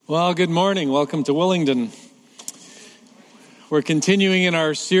Well, good morning. Welcome to Willingdon. We're continuing in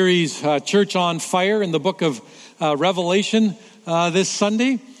our series, Church on Fire, in the book of Revelation this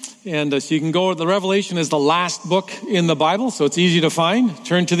Sunday. And so you can go, the Revelation is the last book in the Bible, so it's easy to find.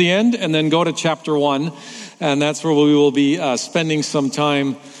 Turn to the end and then go to chapter 1. And that's where we will be spending some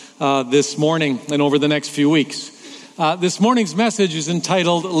time this morning and over the next few weeks. This morning's message is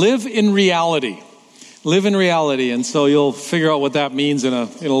entitled, Live in Reality. Live in reality, and so you'll figure out what that means in a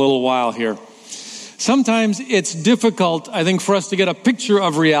little while here. Sometimes it's difficult, I think, for us to get a picture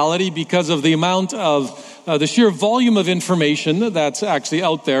of reality because of the amount of, the sheer volume of information that's actually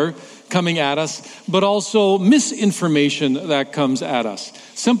out there coming at us, but also misinformation that comes at us.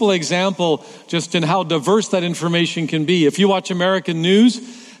 Simple example, just in how diverse that information can be. If you watch American news,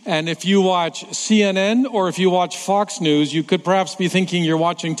 and if you watch CNN, or if you watch Fox News, you could perhaps be thinking you're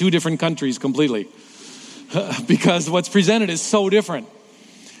watching two different countries completely. Because what's presented is so different.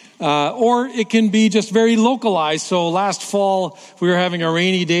 Or it can be just very localized. So last fall, we were having a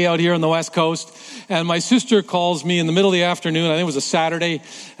rainy day out here on the West Coast, and my sister calls me in the middle of the afternoon, I think it was a Saturday,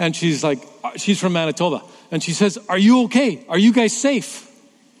 and she's like, she's from Manitoba, and she says, "Are you okay? Are you guys safe?"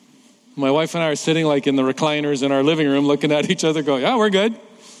 My wife and I are sitting like in the recliners in our living room looking at each other going, "Yeah, we're good.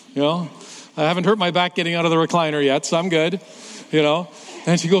 You know, I haven't hurt my back getting out of the recliner yet, so I'm good." You know.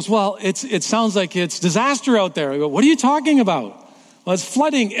 And she goes, "Well, it sounds like it's disaster out there." I go, "What are you talking about?" "Well, it's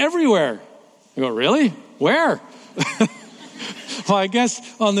flooding everywhere." I go, "Really? Where?" Well, I guess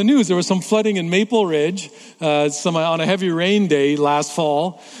on the news there was some flooding in Maple Ridge, on a heavy rain day last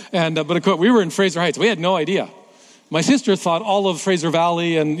fall. And but of course, we were in Fraser Heights. We had no idea. My sister thought all of Fraser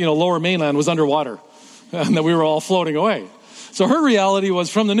Valley and Lower Mainland was underwater, and that we were all floating away. So her reality was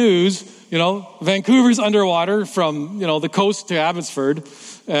from the news, Vancouver's underwater from, the coast to Abbotsford.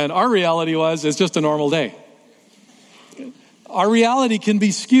 And our reality was, it's just a normal day. Our reality can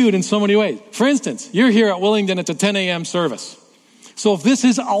be skewed in so many ways. For instance, you're here at Willingdon, it's a 10 a.m. service. So if this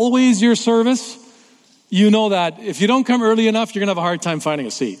is always your service, you know that if you don't come early enough, you're going to have a hard time finding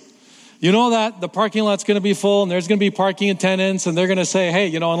a seat. You know that the parking lot's going to be full and there's going to be parking attendants and they're going to say,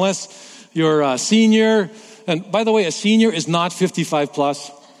 "Hey, unless you're a senior," and by the way, a senior is not 55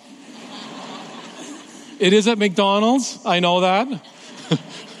 plus. It is at McDonald's. I know that.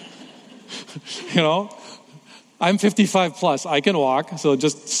 I'm 55 plus. I can walk. So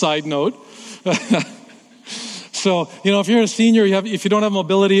just side note. So, if you're a senior, if you don't have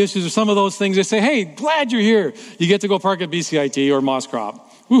mobility issues or some of those things, they say, "Hey, glad you're here. You get to go park at BCIT or Moss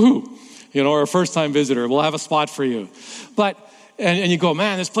Crop. Woohoo. Or a first-time visitor. We'll have a spot for you." But And you go,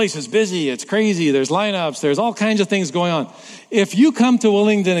 "Man, this place is busy. It's crazy. There's lineups. There's all kinds of things going on." If you come to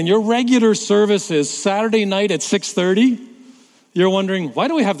Willingdon and your regular service is Saturday night at 6:30, you're wondering, why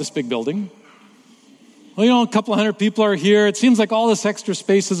do we have this big building? Well, a couple of hundred people are here. It seems like all this extra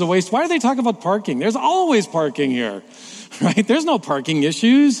space is a waste. Why do they talk about parking? There's always parking here, right? There's no parking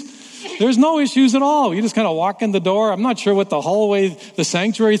issues. There's no issues at all. You just kind of walk in the door. I'm not sure what the hallway, the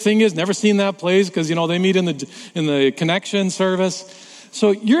sanctuary thing is. Never seen that place because, they meet in the connection service. So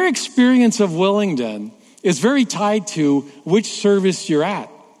your experience of Willingdon is very tied to which service you're at.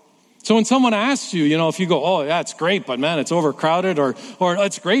 So when someone asks you, if you go, "Oh, yeah, it's great, but man, it's overcrowded," or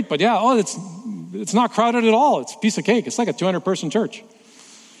 "It's great, but yeah, it's not crowded at all. It's a piece of cake. It's like a 200-person church."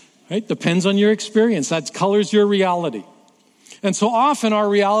 Right? Depends on your experience. That colors your reality. And so often our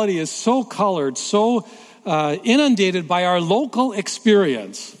reality is so colored, so inundated by our local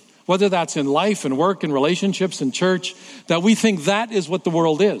experience, whether that's in life and work and relationships and church, that we think that is what the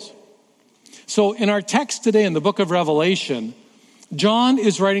world is. So in our text today in the book of Revelation, John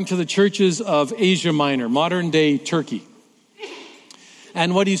is writing to the churches of Asia Minor, modern-day Turkey.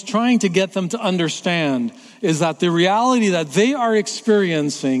 And what he's trying to get them to understand is that the reality that they are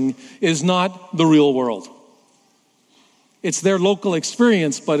experiencing is not the real world. It's their local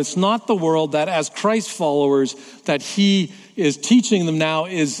experience, but it's not the world that as Christ followers that he is teaching them now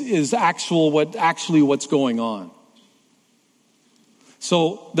is actually what's going on.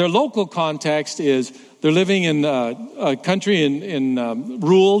 So their local context is they're living in a country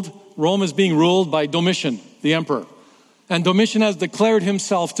Rome is being ruled by Domitian, the emperor. And Domitian has declared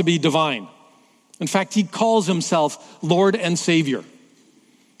himself to be divine. In fact, he calls himself Lord and Savior,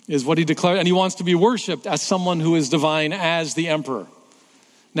 is what he declared. And he wants to be worshipped as someone who is divine as the emperor.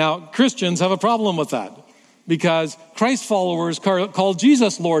 Now, Christians have a problem with that because Christ followers call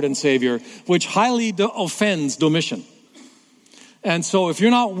Jesus Lord and Savior, which highly offends Domitian. And so if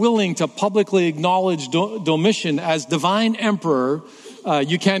you're not willing to publicly acknowledge Domitian as divine emperor,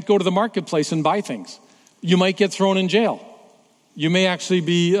 you can't go to the marketplace and buy things. You might get thrown in jail. You may actually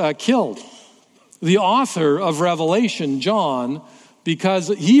be killed. The author of Revelation, John, because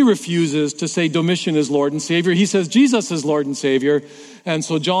he refuses to say Domitian is Lord and Savior. He says Jesus is Lord and Savior. And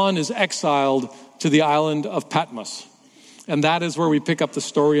so John is exiled to the island of Patmos. And that is where we pick up the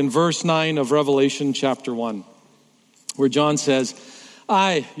story in verse 9 of Revelation chapter 1, where John says,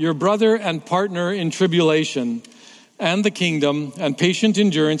 I, your brother and partner in tribulation and the kingdom and patient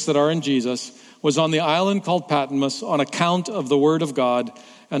endurance that are in Jesus, was on the island called Patmos on account of the word of God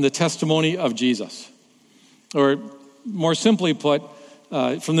and the testimony of Jesus. Or more simply put,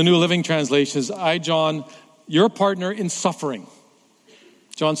 from the New Living Translation, is I, John, your partner in suffering.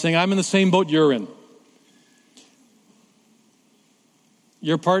 John saying, I'm in the same boat you're in.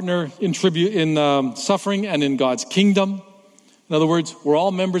 Your partner in suffering and in God's kingdom. In other words, we're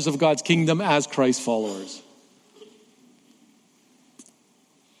all members of God's kingdom as Christ followers.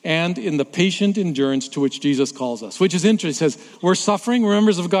 And in the patient endurance to which Jesus calls us, which is interesting. He says, we're suffering, we're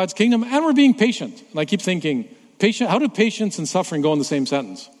members of God's kingdom, and we're being patient. And I keep thinking, how do patience and suffering go in the same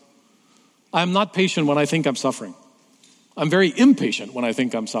sentence? I'm not patient when I think I'm suffering. I'm very impatient when I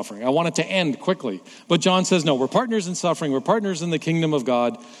think I'm suffering. I want it to end quickly. But John says, no, we're partners in suffering. We're partners in the kingdom of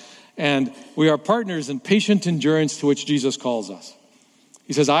God. And we are partners in patient endurance to which Jesus calls us.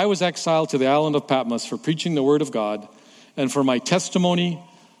 He says, I was exiled to the island of Patmos for preaching the word of God and for my testimony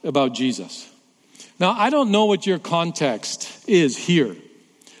about Jesus. Now, I don't know what your context is here.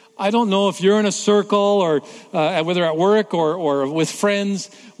 I don't know if you're in a circle or whether at work or with friends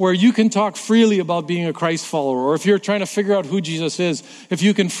where you can talk freely about being a Christ follower, or if you're trying to figure out who Jesus is, if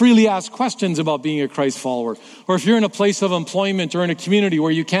you can freely ask questions about being a Christ follower, or if you're in a place of employment or in a community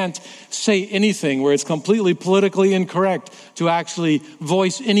where you can't say anything, where it's completely politically incorrect to actually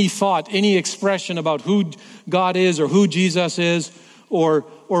voice any thought, any expression about who God is or who Jesus is, or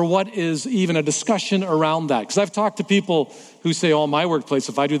what is even a discussion around that. Because I've talked to people who say, oh, my workplace,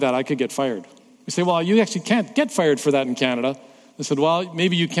 if I do that, I could get fired. We say, well, you actually can't get fired for that in Canada. I said, well,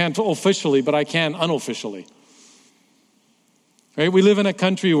 maybe you can't officially, but I can unofficially. Right? We live in a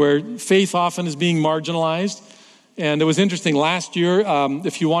country where faith often is being marginalized. And it was interesting, last year,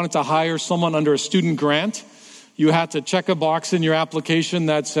 if you wanted to hire someone under a student grant, you had to check a box in your application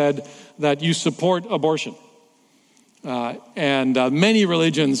that said that you support abortion. And many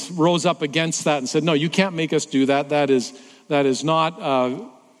religions rose up against that and said, no, you can't make us do that. That is not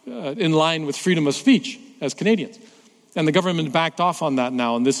in line with freedom of speech as Canadians. And the government backed off on that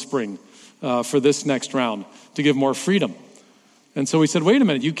now in this spring for this next round to give more freedom. And so we said, wait a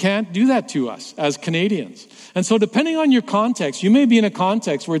minute, you can't do that to us as Canadians. And so depending on your context, you may be in a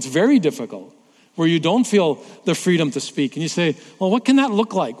context where it's very difficult, where you don't feel the freedom to speak. And you say, well, what can that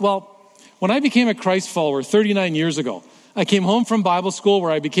look like? Well, when I became a Christ follower 39 years ago, I came home from Bible school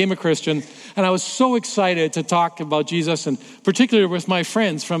where I became a Christian, and I was so excited to talk about Jesus, and particularly with my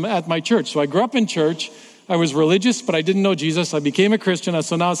friends at my church. So I grew up in church. I was religious, but I didn't know Jesus. I became a Christian, and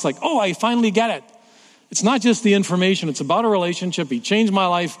so now it's like, oh, I finally get it. It's not just the information. It's about a relationship. He changed my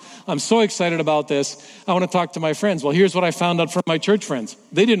life. I'm so excited about this. I want to talk to my friends. Well, here's what I found out from my church friends.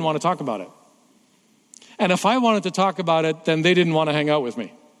 They didn't want to talk about it. And if I wanted to talk about it, then they didn't want to hang out with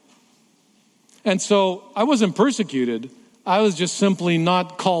me. And so I wasn't persecuted. I was just simply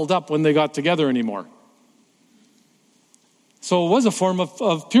not called up when they got together anymore. So it was a form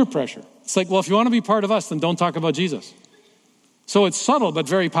of peer pressure. It's like, well, if you want to be part of us, then don't talk about Jesus. So it's subtle but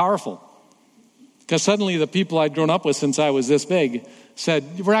very powerful. Because suddenly the people I'd grown up with since I was this big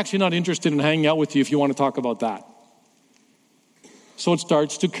said, we're actually not interested in hanging out with you if you want to talk about that. So it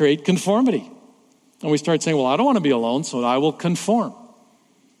starts to create conformity. And we start saying, well, I don't want to be alone, so I will conform.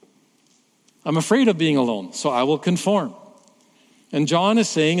 I'm afraid of being alone, so I will conform. And John is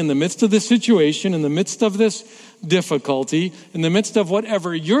saying, in the midst of this situation, in the midst of this difficulty, in the midst of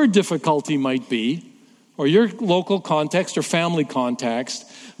whatever your difficulty might be, or your local context or family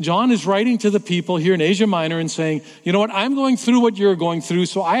context, John is writing to the people here in Asia Minor and saying, you know what, I'm going through what you're going through,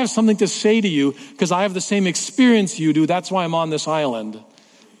 so I have something to say to you because I have the same experience you do. That's why I'm on this island.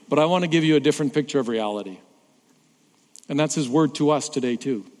 But I want to give you a different picture of reality. And that's his word to us today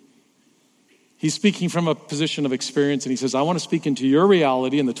too. He's speaking from a position of experience, and he says, I want to speak into your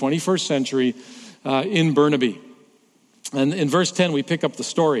reality in the 21st century in Burnaby. And in verse 10, we pick up the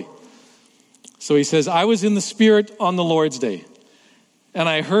story. So he says, I was in the Spirit on the Lord's day, and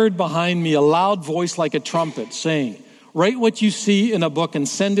I heard behind me a loud voice like a trumpet saying, write what you see in a book and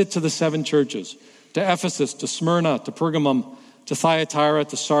send it to the 7 churches, to Ephesus, to Smyrna, to Pergamum, to Thyatira,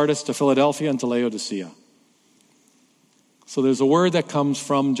 to Sardis, to Philadelphia, and to Laodicea. So there's a word that comes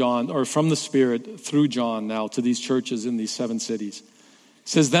from John, or from the Spirit through John now to these churches in these 7 cities. It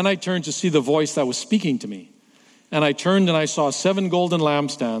says, then I turned to see the voice that was speaking to me. And I turned and I saw 7 golden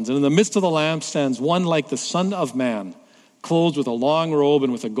lampstands. And in the midst of the lampstands, one like the Son of Man, clothed with a long robe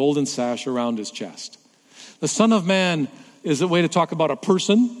and with a golden sash around his chest. The Son of Man is a way to talk about a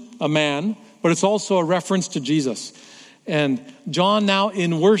person, a man, but it's also a reference to Jesus. And John now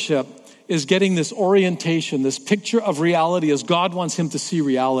in worship is getting this orientation, this picture of reality as God wants him to see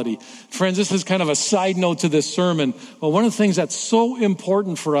reality. Friends, this is kind of a side note to this sermon. But one of the things that's so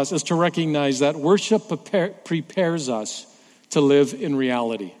important for us is to recognize that worship prepares us to live in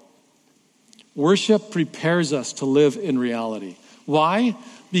reality. Worship prepares us to live in reality. Why?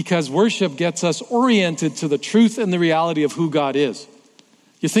 Because worship gets us oriented to the truth and the reality of who God is.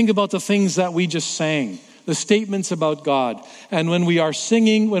 You think about the things that we just sang, the statements about God. And when we are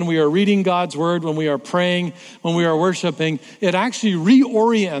singing, when we are reading God's word, when we are praying, when we are worshiping, it actually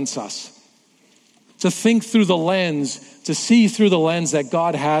reorients us to think through the lens, to see through the lens that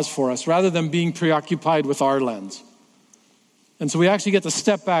God has for us, rather than being preoccupied with our lens. And so we actually get to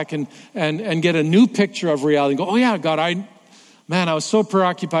step back and get a new picture of reality and go, oh yeah, God, I was so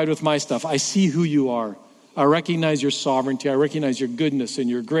preoccupied with my stuff. I see who you are. I recognize your sovereignty. I recognize your goodness and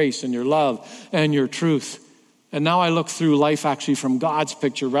your grace and your love and your truth. And now I look through life actually from God's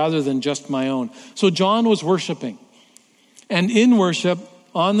picture rather than just my own. So John was worshiping. And in worship,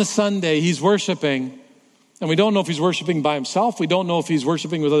 on the Sunday, he's worshiping. And we don't know if he's worshiping by himself. We don't know if he's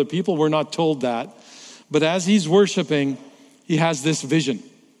worshiping with other people. We're not told that. But as he's worshiping, he has this vision.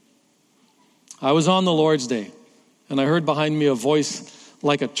 I was on the Lord's Day, and I heard behind me a voice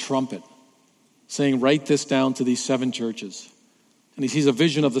like a trumpet saying, write this down to these 7 churches. And he sees a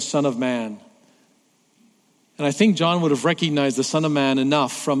vision of the Son of Man. And I think John would have recognized the Son of Man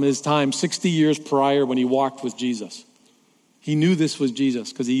enough from his time 60 years prior when he walked with Jesus. He knew this was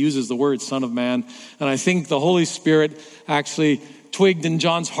Jesus because he uses the word Son of Man. And I think the Holy Spirit actually twigged in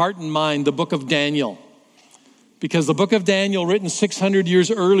John's heart and mind the book of Daniel. Because the book of Daniel, written 600 years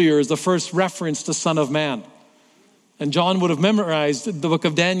earlier, is the first reference to Son of Man. And John would have memorized the book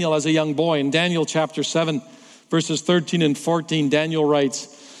of Daniel as a young boy. In Daniel chapter 7, verses 13 and 14, Daniel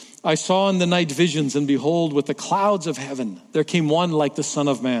writes, I saw in the night visions, and behold, with the clouds of heaven, there came one like the Son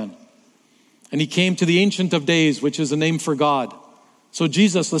of Man. And he came to the Ancient of Days, which is a name for God. So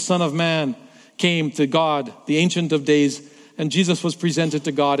Jesus, the Son of Man, came to God, the Ancient of Days, and Jesus was presented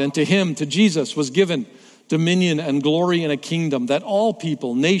to God. And to him, to Jesus, was given dominion and glory and a kingdom that all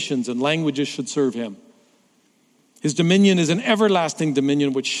people, nations, and languages should serve him. His dominion is an everlasting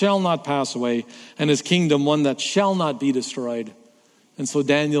dominion which shall not pass away, and his kingdom one that shall not be destroyed. And so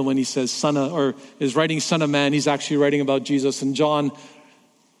Daniel, when he says is writing Son of Man, he's actually writing about Jesus. And John,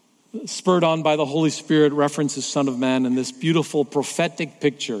 spurred on by the Holy Spirit, references Son of Man in this beautiful prophetic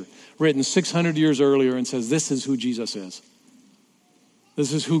picture written 600 years earlier and says, this is who Jesus is.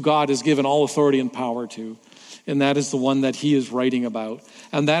 This is who God has given all authority and power to. And that is the one that he is writing about.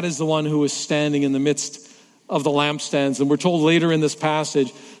 And that is the one who is standing in the midst of the lampstands. And we're told later in this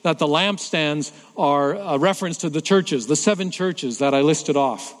passage that the lampstands are a reference to the churches, the 7 churches that I listed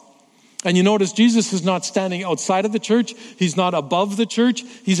off. And you notice Jesus is not standing outside of the church. He's not above the church.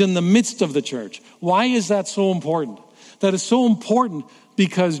 He's in the midst of the church. Why is that so important? That is so important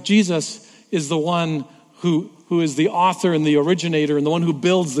because Jesus is the one who is the author and the originator and the one who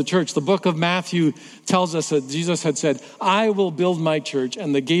builds the church. The book of Matthew tells us that Jesus had said, I will build my church,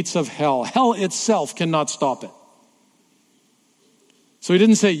 and the gates of hell itself cannot stop it. So he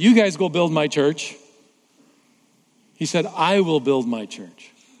didn't say, you guys go build my church. He said, I will build my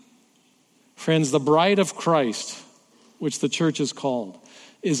church. Friends, the bride of Christ, which the church is called,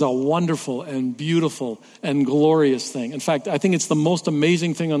 is a wonderful and beautiful and glorious thing. In fact, I think it's the most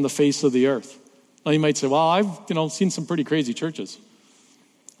amazing thing on the face of the earth. Now you might say, well, I've seen some pretty crazy churches.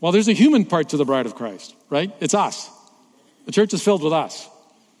 Well, there's a human part to the bride of Christ, right? It's us. The church is filled with us.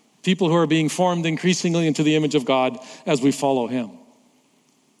 People who are being formed increasingly into the image of God as we follow him.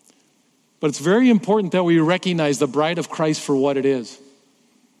 But it's very important that we recognize the bride of Christ for what it is.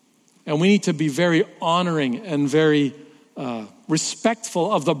 And we need to be very honoring and very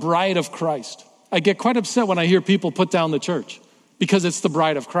respectful of the bride of Christ. I get quite upset when I hear people put down the church because it's the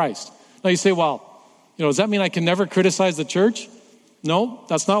bride of Christ. Now you say, well, does that mean I can never criticize the church? No,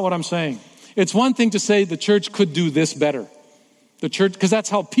 that's not what I'm saying. It's one thing to say the church could do this better. The church, because that's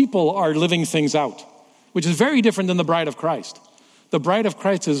how people are living things out, which is very different than the bride of Christ. The bride of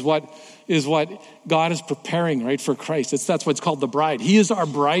Christ is what God is preparing, right, for Christ. That's what's called the bride. He is our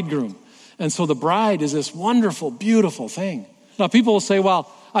bridegroom. And so the bride is this wonderful, beautiful thing. Now people will say,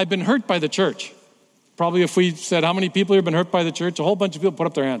 well, I've been hurt by the church. Probably if we said, how many people have been hurt by the church? A whole bunch of people put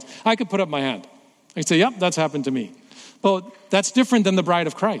up their hands. I could put up my hand. I could say, yep, that's happened to me. But that's different than the bride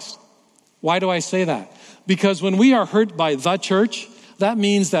of Christ. Why do I say that? Because when we are hurt by the church that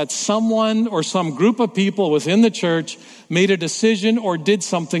means that someone or some group of people within the church made a decision or did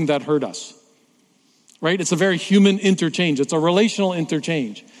something that hurt us. Right? It's a very human interchange. It's a relational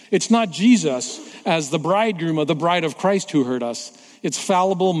interchange. It's not Jesus as the bridegroom or the bride of Christ who hurt us. It's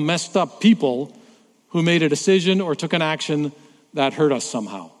fallible, messed up people who made a decision or took an action that hurt us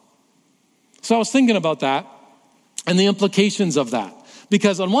somehow. So I was thinking about that and the implications of that.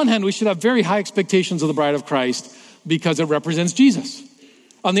 Because on one hand, we should have very high expectations of the bride of Christ because it represents Jesus.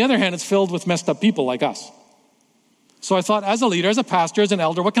 On the other hand, it's filled with messed up people like us. So I thought, as a leader, as a pastor, as an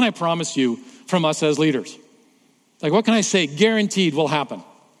elder, what can I promise you from us as leaders? Like, what can I say guaranteed will happen?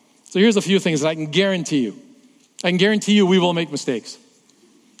 So here's a few things that I can guarantee you. I can guarantee you we will make mistakes.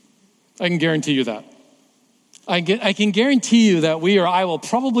 I can guarantee you that. I can guarantee you that we or I will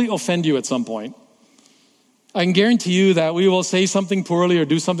probably offend you at some point. I can guarantee you that we will say something poorly or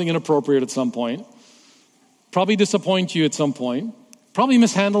do something inappropriate at some point. Probably disappoint you at some point. Probably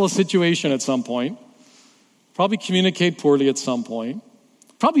mishandle a situation at some point. Probably communicate poorly at some point.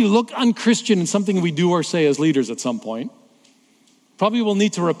 Probably look unchristian in something we do or say as leaders at some point. Probably will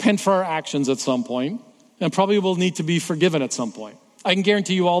need to repent for our actions at some point. And probably will need to be forgiven at some point. I can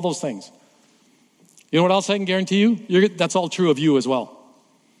guarantee you all those things. You know what else I can guarantee you? That's all true of you as well.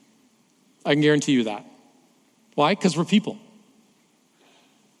 I can guarantee you that. Why? Because we're people.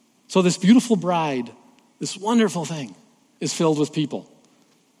 So this beautiful bride, this wonderful thing, is filled with people.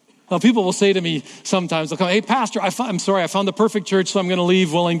 Now, people will say to me sometimes, they'll come, hey, pastor, I'm sorry, I found the perfect church, so I'm going to leave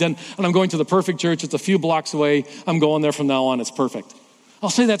Willingdon, and I'm going to the perfect church. It's a few blocks away. I'm going there from now on. It's perfect. I'll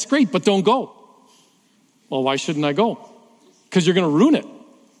say, that's great, but don't go. Well, why shouldn't I go? Because you're going to ruin it.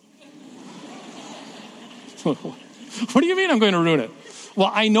 What do you mean I'm going to ruin it?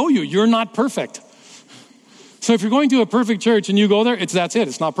 Well, I know you. You're not perfect. So if you're going to a perfect church and you go there, that's it.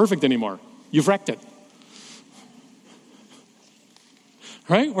 It's not perfect anymore. You've wrecked it.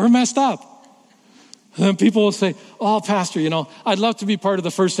 Right? We're messed up. And then people will say, oh, pastor, I'd love to be part of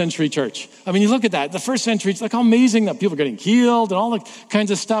the first century church. I mean, you look at that. The first century, it's like how amazing that people are getting healed and all that kinds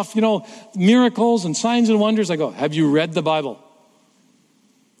of stuff, miracles and signs and wonders. I go, have you read the Bible?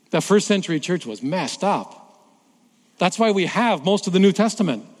 The first century church was messed up. That's why we have most of the New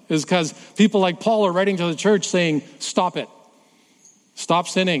Testament, is because people like Paul are writing to the church saying, stop it. Stop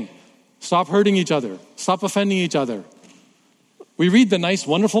sinning. Stop hurting each other. Stop offending each other. We read the nice,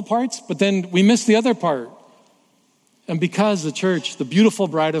 wonderful parts, but then we miss the other part. And because the church, the beautiful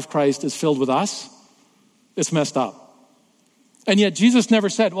bride of Christ, is filled with us, it's messed up. And yet Jesus never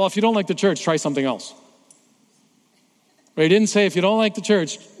said, well, if you don't like the church, try something else. Right? He didn't say, if you don't like the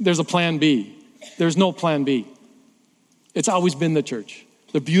church, there's a plan B. There's no plan B. It's always been the church,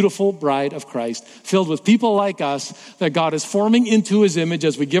 the beautiful bride of Christ, filled with people like us that God is forming into his image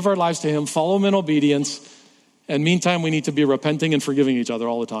as we give our lives to him, follow him in obedience. And meantime, we need to be repenting and forgiving each other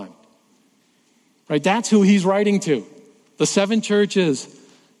all the time. Right? That's who he's writing to. The 7 churches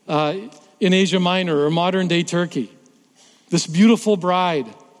in Asia Minor or modern day Turkey. This beautiful bride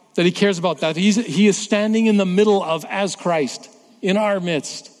that he cares about, that he is standing in the middle of as Christ in our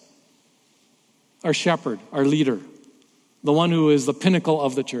midst. Our shepherd, our leader, the one who is the pinnacle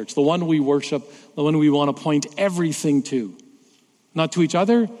of the church, the one we worship, the one we want to point everything to. Not to each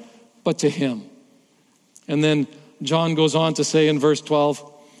other, but to him. And then John goes on to say in verse 12,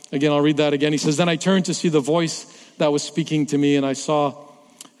 again, I'll read that again. He says, then I turned to see the voice that was speaking to me, and I saw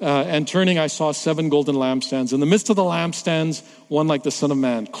 7 golden lampstands. In the midst of the lampstands, one like the Son of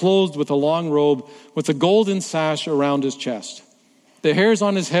Man, clothed with a long robe, with a golden sash around his chest. The hairs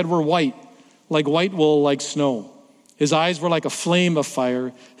on his head were white, like white wool, like snow. His eyes were like a flame of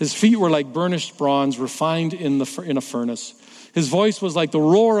fire. His feet were like burnished bronze, refined in a furnace. His voice was like the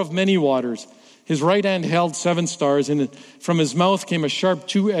roar of many waters. His right hand held 7 stars, and from his mouth came a sharp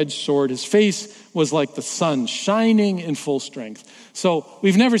 2-edged sword. His face was like the sun, shining in full strength. So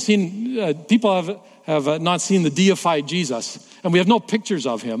we've never seen, people have not seen the deified Jesus, and we have no pictures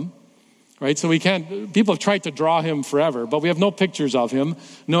of him, right? So people have tried to draw him forever, but we have no pictures of him,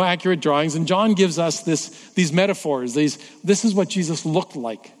 no accurate drawings. And John gives us these metaphors. This is what Jesus looked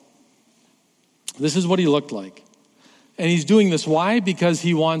like. This is what he looked like. And he's doing this. Why? Because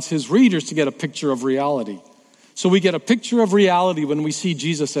he wants his readers to get a picture of reality. So we get a picture of reality when we see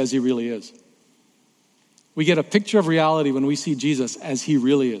Jesus as he really is. We get a picture of reality when we see Jesus as he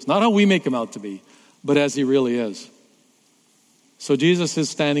really is. Not how we make him out to be, but as he really is. So Jesus is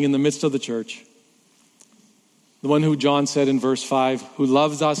standing in the midst of the church. The one who John said in verse 5, who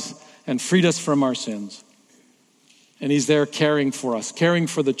loves us and freed us from our sins. And he's there caring for us, caring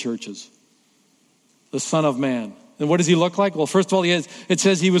for the churches. The Son of Man. And what does he look like? Well, first of all, it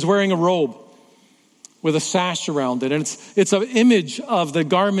says he was wearing a robe. with a sash around it. And it's an image of the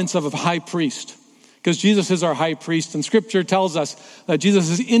garments of a high priest, because Jesus is our high priest. And Scripture tells us that Jesus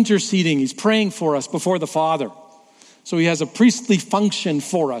is interceding. He's praying for us before the Father. So he has a priestly function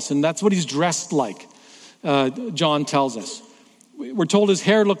for us, and that's what he's dressed like, John tells us. We're told his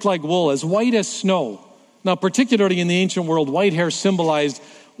hair looked like wool, as white as snow. Now, particularly in the ancient world, white hair symbolized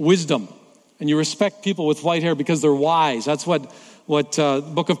wisdom. And you respect people with white hair because they're wise. That's what the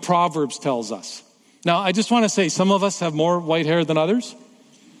book of Proverbs tells us. Now, I just want to say, some of us have more white hair than others.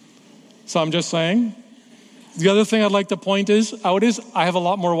 So I'm just saying. The other thing I'd like to point out is I have a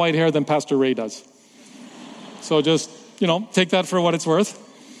lot more white hair than Pastor Ray does. So just, take that for what it's worth.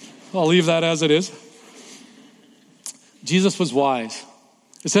 I'll leave that as it is. Jesus was wise.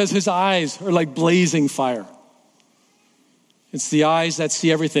 It says his eyes are like blazing fire. It's the eyes that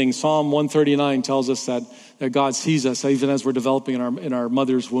see everything. Psalm 139 tells us that God sees us even as we're developing in our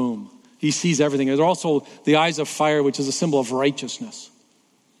mother's womb. He sees everything. There's also the eyes of fire, which is a symbol of righteousness.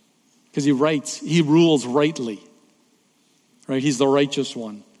 Because he rules rightly. Right? He's the righteous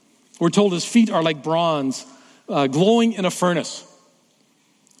one. We're told his feet are like bronze, glowing in a furnace.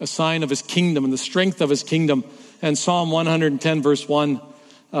 A sign of his kingdom and the strength of his kingdom. And Psalm 110 verse 1,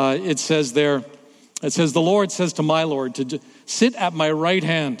 it says, the Lord says to my Lord, to sit at my right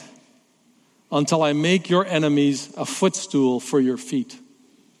hand until I make your enemies a footstool for your feet.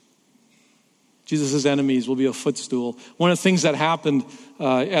 Jesus' enemies will be a footstool. One of the things that happened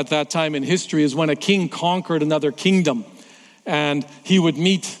at that time in history is when a king conquered another kingdom and he would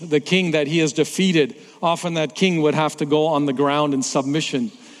meet the king that he has defeated. Often that king would have to go on the ground in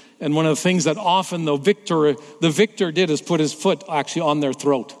submission. And one of the things that often the victor did is put his foot actually on their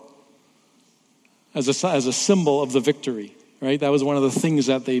throat as a symbol of the victory, right? That was one of the things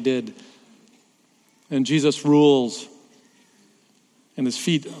that they did. And Jesus rules, and his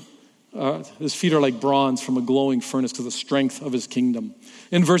feet are like bronze from a glowing furnace to the strength of his kingdom.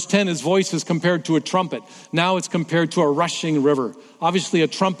 In verse 10, his voice is compared to a trumpet. Now it's compared to a rushing river. Obviously, a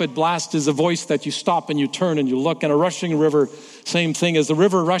trumpet blast is a voice that you stop and you turn and you look. And a rushing river, same thing. As the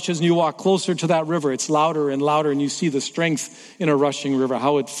river rushes and you walk closer to that river, it's louder and louder, and you see the strength in a rushing river,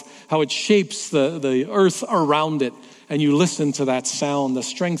 how it shapes the earth around it. And you listen to that sound, the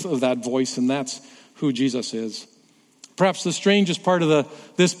strength of that voice, and that's who Jesus is. Perhaps the strangest part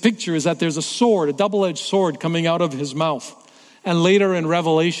of this picture is that there's a sword, a double-edged sword coming out of his mouth. And later in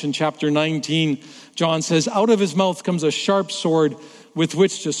Revelation chapter 19, John says, out of his mouth comes a sharp sword with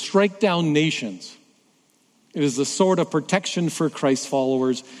which to strike down nations. It is the sword of protection for Christ's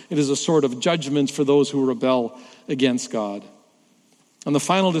followers. It is a sword of judgment for those who rebel against God. And the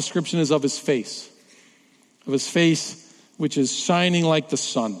final description is of his face which is shining like the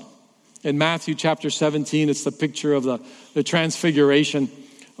sun. In Matthew chapter 17, it's the picture of the transfiguration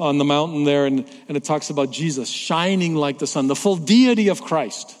on the mountain there, and it talks about Jesus shining like the sun, the full deity of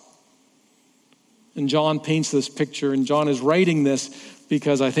Christ. And John paints this picture, and John is writing this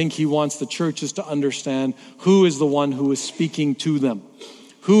because I think he wants the churches to understand who is the one who is speaking to them.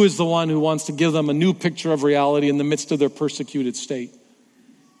 Who is the one who wants to give them a new picture of reality in the midst of their persecuted state.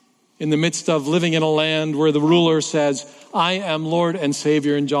 In the midst of living in a land where the ruler says, I am Lord and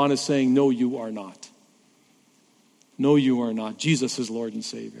Savior, and John is saying, no, you are not. No, you are not. Jesus is Lord and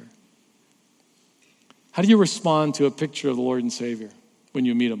Savior. How do you respond to a picture of the Lord and Savior when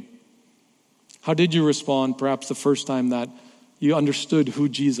you meet him? How did you respond perhaps the first time that you understood who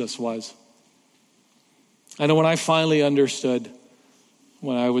Jesus was? I know when I finally understood,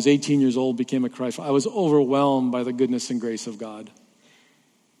 when I was 18 years old, became a Christ follower, I was overwhelmed by the goodness and grace of God.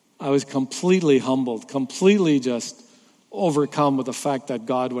 I was completely humbled, completely just overcome with the fact that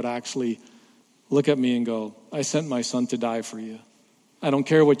God would actually look at me and go, I sent my son to die for you. I don't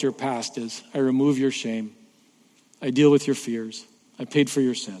care what your past is. I remove your shame. I deal with your fears. I paid for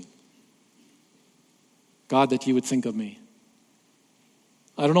your sin. God, that you would think of me.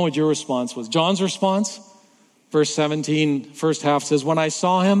 I don't know what your response was. John's response, verse 17, first half says, when I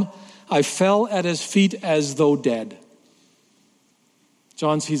saw him, I fell at his feet as though dead.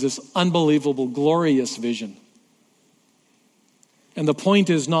 John sees this unbelievable, glorious vision. And the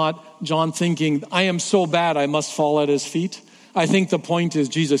point is not John thinking, I am so bad I must fall at his feet. I think the point is,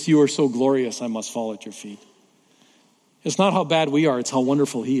 Jesus, you are so glorious I must fall at your feet. It's not how bad we are, it's how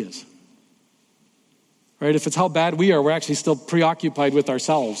wonderful he is. Right? If it's how bad we are, we're actually still preoccupied with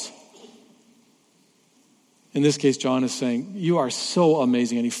ourselves. In this case, John is saying, you are so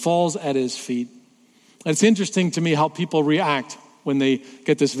amazing. And he falls at his feet. And it's interesting to me how people react when they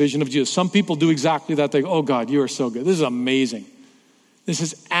get this vision of Jesus. Some people do exactly that. They go, oh God, you are so good. This is amazing. This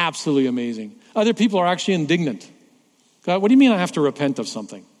is absolutely amazing. Other people are actually indignant. God, what do you mean I have to repent of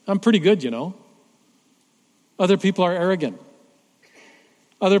something? I'm pretty good, you know. Other people are arrogant.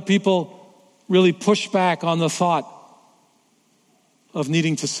 Other people really push back on the thought of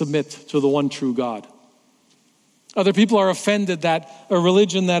needing to submit to the one true God. Other people are offended that a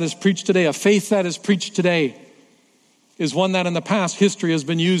religion that is preached today, a faith that is preached today, is one that in the past history has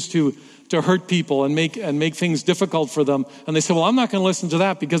been used to hurt people and make things difficult for them. And they say, well, I'm not going to listen to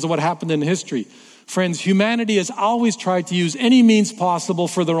that because of what happened in history. Friends, humanity has always tried to use any means possible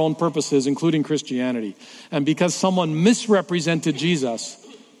for their own purposes, including Christianity. And because someone misrepresented Jesus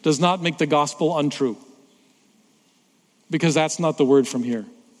does not make the gospel untrue. Because that's not the word from here.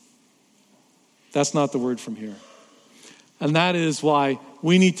 That's not the word from here. And that is why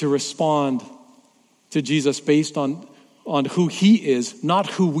we need to respond to Jesus based on who he is, not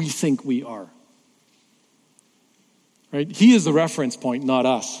who we think we are. Right? He is the reference point, not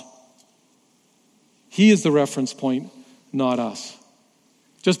us. He is the reference point, not us.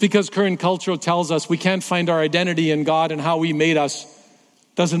 Just because current culture tells us we can't find our identity in God and how he made us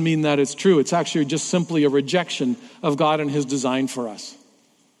doesn't mean that it's true. It's actually just simply a rejection of God and his design for us.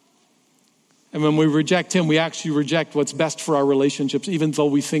 And when we reject him, we actually reject what's best for our relationships, even though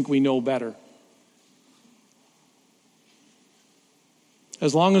we think we know better.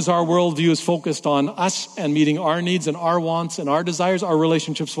 As long as our worldview is focused on us and meeting our needs and our wants and our desires, our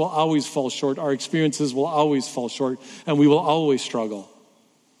relationships will always fall short. Our experiences will always fall short, and we will always struggle.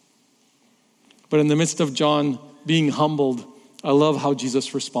 But in the midst of John being humbled, I love how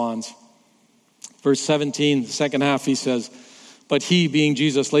Jesus responds. Verse 17, the second half, he says, but he, being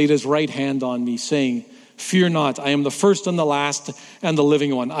Jesus, laid his right hand on me, saying, fear not, I am the first and the last and the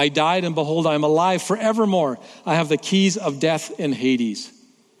living one. I died, and behold, I am alive forevermore. I have the keys of death and Hades.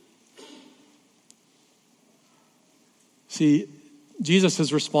 See, Jesus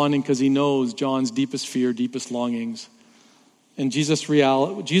is responding because he knows John's deepest fear, deepest longings. And Jesus'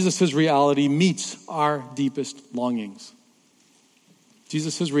 reality meets our deepest longings.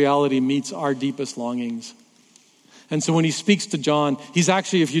 Jesus' reality meets our deepest longings. And so when he speaks to John, he's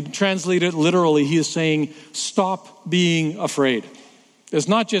actually, if you translate it literally, he is saying, stop being afraid. It's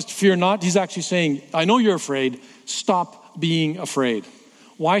not just fear not. He's actually saying, I know you're afraid. Stop being afraid.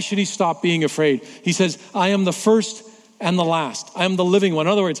 Why should he stop being afraid? He says, I am the first and the last. I am the living one.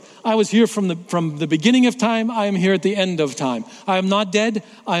 In other words, I was here from the beginning of time. I am here at the end of time. I am not dead.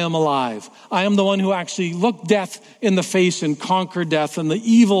 I am alive. I am the one who actually looked death in the face and conquered death. And the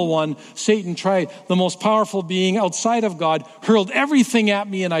evil one, Satan, tried, the most powerful being outside of God, hurled everything at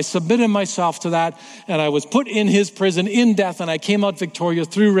me, and I submitted myself to that. And I was put in his prison in death, and I came out victorious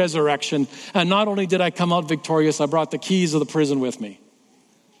through resurrection. And not only did I come out victorious, I brought the keys of the prison with me.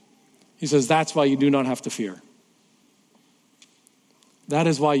 He says, that's why you do not have to fear. That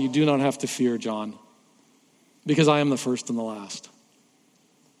is why you do not have to fear, John, because I am the first and the last.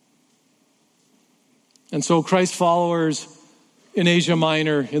 And so Christ followers in Asia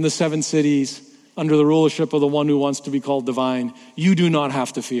Minor, in the 7 cities, under the rulership of the one who wants to be called divine, you do not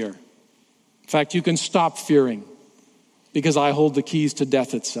have to fear. In fact, you can stop fearing because I hold the keys to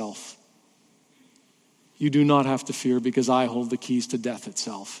death itself. You do not have to fear because I hold the keys to death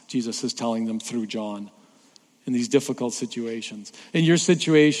itself. Jesus is telling them through John. In these difficult situations. In your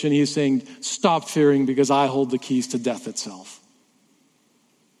situation, he's saying, stop fearing because I hold the keys to death itself.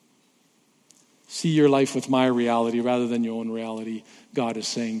 See your life with my reality rather than your own reality, God is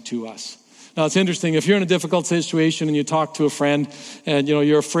saying to us. Now, it's interesting. If you're in a difficult situation and you talk to a friend and,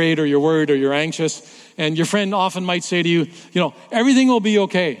 you're afraid or you're worried or you're anxious, and your friend often might say to you, everything will be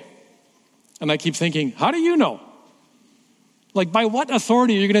okay. And I keep thinking, how do you know? Like, by what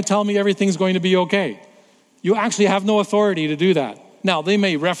authority are you going to tell me everything's going to be okay? You actually have no authority to do that. Now, they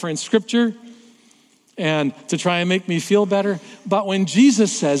may reference scripture and to try and make me feel better. But when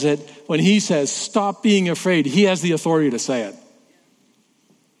Jesus says it, when he says, stop being afraid, he has the authority to say it.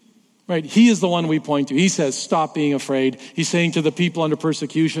 Right? He is the one we point to. He says, stop being afraid. He's saying to the people under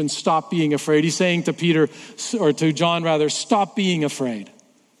persecution, stop being afraid. He's saying to Peter, or to John rather, stop being afraid.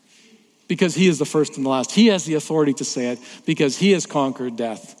 Because he is the first and the last. He has the authority to say it because he has conquered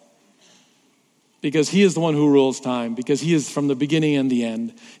death. Because he is the one who rules time. Because he is from the beginning and the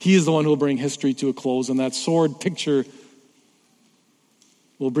end. He is the one who will bring history to a close. And that sword picture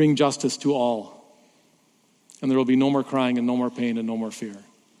will bring justice to all. And there will be no more crying and no more pain and no more fear.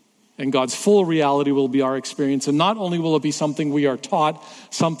 And God's full reality will be our experience. And not only will it be something we are taught,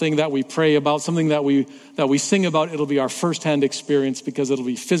 something that we pray about, something that we sing about, it'll be our firsthand experience because it'll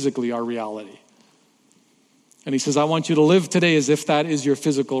be physically our reality. And he says, I want you to live today as if that is your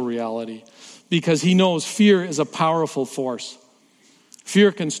physical reality. Because he knows fear is a powerful force.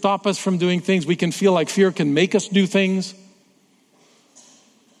 Fear can stop us from doing things. We can feel like fear can make us do things.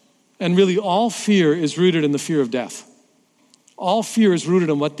 And really all fear is rooted in the fear of death. All fear is rooted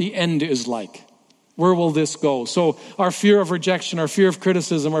in what the end is like. Where will this go? So our fear of rejection, our fear of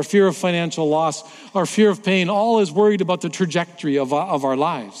criticism, our fear of financial loss, our fear of pain, all is worried about the trajectory of our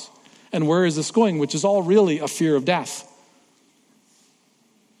lives. And where is this going? Which is all really a fear of death.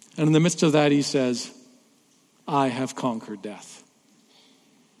 And in the midst of that, he says, I have conquered death.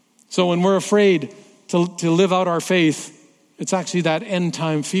 So when we're afraid to live out our faith, it's actually that end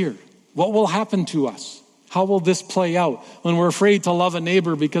time fear. What will happen to us? How will this play out? When we're afraid to love a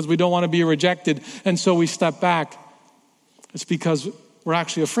neighbor because we don't want to be rejected, and so we step back, it's because we're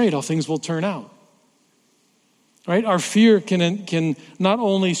actually afraid how things will turn out. Right? Our fear can not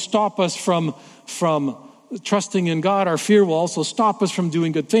only stop us from trusting in God, our fear will also stop us from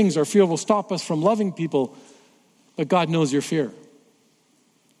doing good things. Our fear will stop us from loving people. But God knows your fear.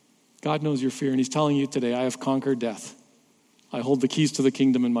 God knows your fear, and he's telling you today, I have conquered death. I hold the keys to the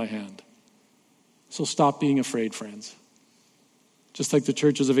kingdom in my hand. So stop being afraid, friends. Just like the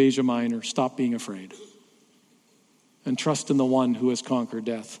churches of Asia Minor, stop being afraid. And trust in the one who has conquered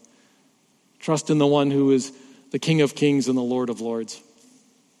death. Trust in the one who is the King of Kings and the Lord of Lords.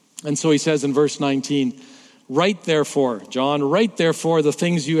 And so he says in verse 19, write therefore, John, write therefore the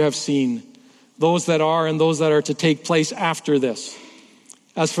things you have seen, those that are and those that are to take place after this.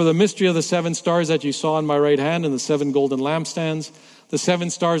 As for the mystery of the 7 stars that you saw in my right hand and the 7 golden lampstands, the 7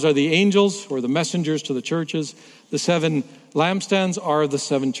 stars are the angels or the messengers to the churches. The 7 lampstands are the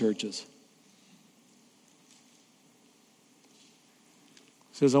 7 churches.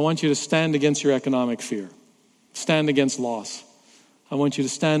 He says, I want you to stand against your economic fear. Stand against loss. I want you to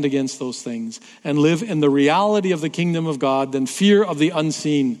stand against those things and live in the reality of the kingdom of God than fear of the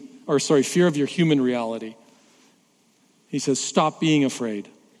unseen, fear of your human reality. He says, stop being afraid.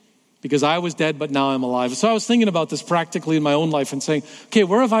 Because I was dead, but now I'm alive. So I was thinking about this practically in my own life and saying, okay,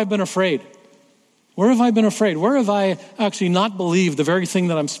 where have I been afraid? Where have I been afraid? Where have I actually not believed the very thing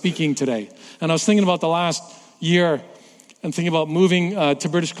that I'm speaking today? And I was thinking about the last year and thinking about moving to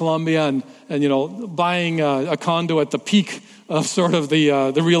British Columbia and buying a condo at the peak of sort of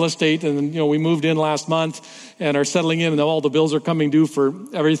the real estate. And, we moved in last month and are settling in, and all the bills are coming due for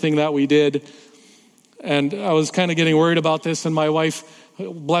everything that we did. And I was kind of getting worried about this, and my wife,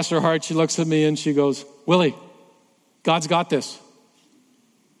 bless her heart, she looks at me and she goes, Willie, God's got this.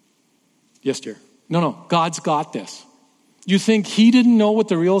 Yes, dear. No, God's got this. You think he didn't know what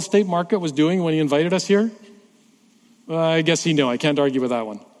the real estate market was doing when he invited us here? I guess he knew. I can't argue with that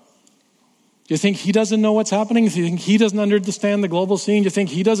one. Do you think he doesn't know what's happening? Do you think he doesn't understand the global scene? Do you think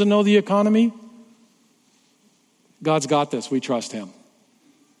he doesn't know the economy? God's got this. We trust him.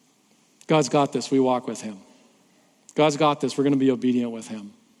 God's got this. We walk with him. God's got this. We're going to be obedient with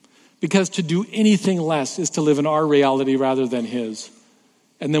him. Because to do anything less is to live in our reality rather than his.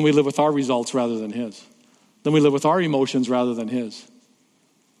 And then we live with our results rather than his. Then we live with our emotions rather than his.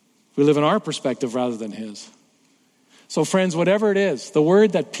 We live in our perspective rather than his. So friends, whatever it is, the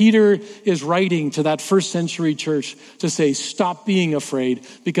word that Peter is writing to that first century church to say, stop being afraid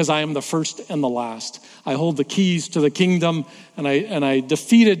because I am the first and the last. I hold the keys to the kingdom and I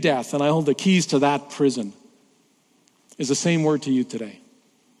defeated death and I hold the keys to that prison, is the same word to you today.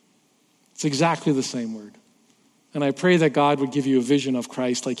 It's exactly the same word. And I pray that God would give you a vision of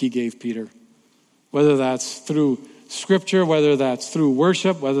Christ like he gave Peter. Whether that's through scripture, whether that's through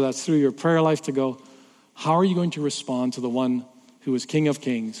worship, whether that's through your prayer life, to go, how are you going to respond to the one who is King of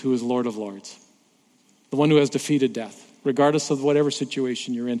Kings, who is Lord of Lords? The one who has defeated death, regardless of whatever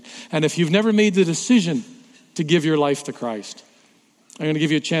situation you're in. And if you've never made the decision to give your life to Christ, I'm going to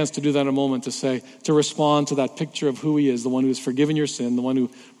give you a chance to do that in a moment, to respond to that picture of who he is, the one who has forgiven your sin, the one who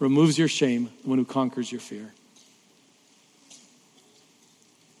removes your shame, the one who conquers your fear.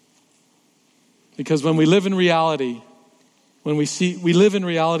 Because when we live in reality, when we see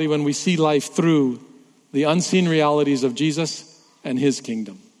life through the unseen realities of Jesus and his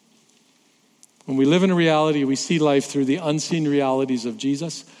kingdom. When we live in reality, we see life through the unseen realities of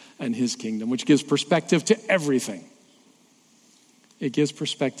Jesus and his kingdom, which gives perspective to everything. It gives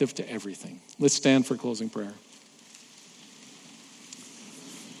perspective to everything. Let's stand for closing prayer.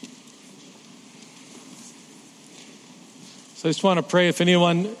 So I just want to pray, if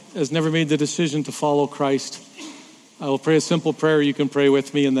anyone has never made the decision to follow Christ, I will pray a simple prayer. You can pray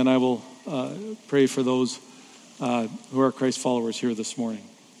with me, and then I will pray for those who are Christ followers here this morning.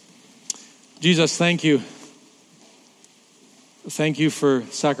 Jesus, thank you. Thank you for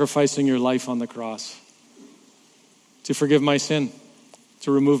sacrificing your life on the cross to forgive my sin,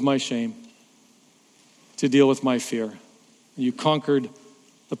 to remove my shame, to deal with my fear. You conquered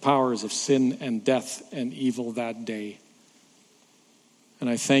the powers of sin and death and evil that day. And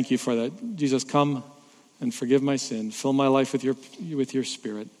I thank you for that. Jesus, come and forgive my sin. Fill my life with your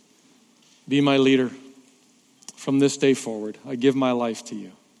Spirit. Be my leader from this day forward. I give my life to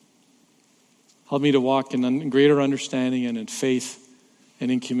you. Help me to walk in greater understanding and in faith and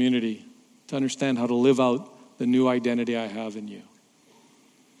in community to understand how to live out the new identity I have in you.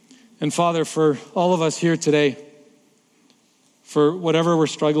 And Father, for all of us here today, for whatever we're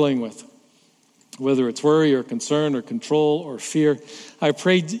struggling with, whether it's worry or concern or control or fear, I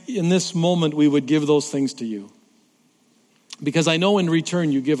pray in this moment we would give those things to you. Because I know in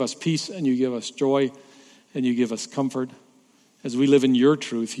return you give us peace and you give us joy and you give us comfort as we live in your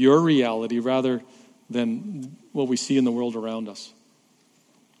truth, your reality, rather than what we see in the world around us.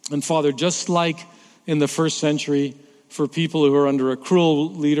 And Father, just like in the first century, for people who are under a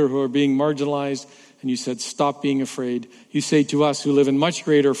cruel leader, who are being marginalized, and you said, stop being afraid. You say to us who live in much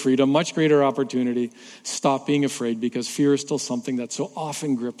greater freedom, much greater opportunity, stop being afraid, because fear is still something that so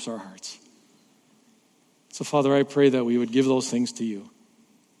often grips our hearts. So Father, I pray that we would give those things to you.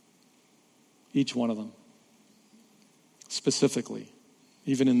 Each one of them. Specifically,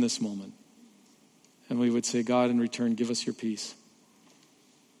 even in this moment. And we would say, God, in return, give us your peace.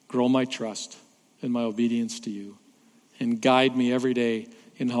 Grow my trust and my obedience to you. And guide me every day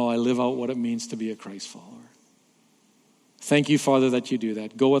in how I live out what it means to be a Christ follower. Thank you, Father, that you do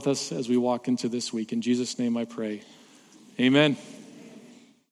that. Go with us as we walk into this week. In Jesus' name I pray. Amen.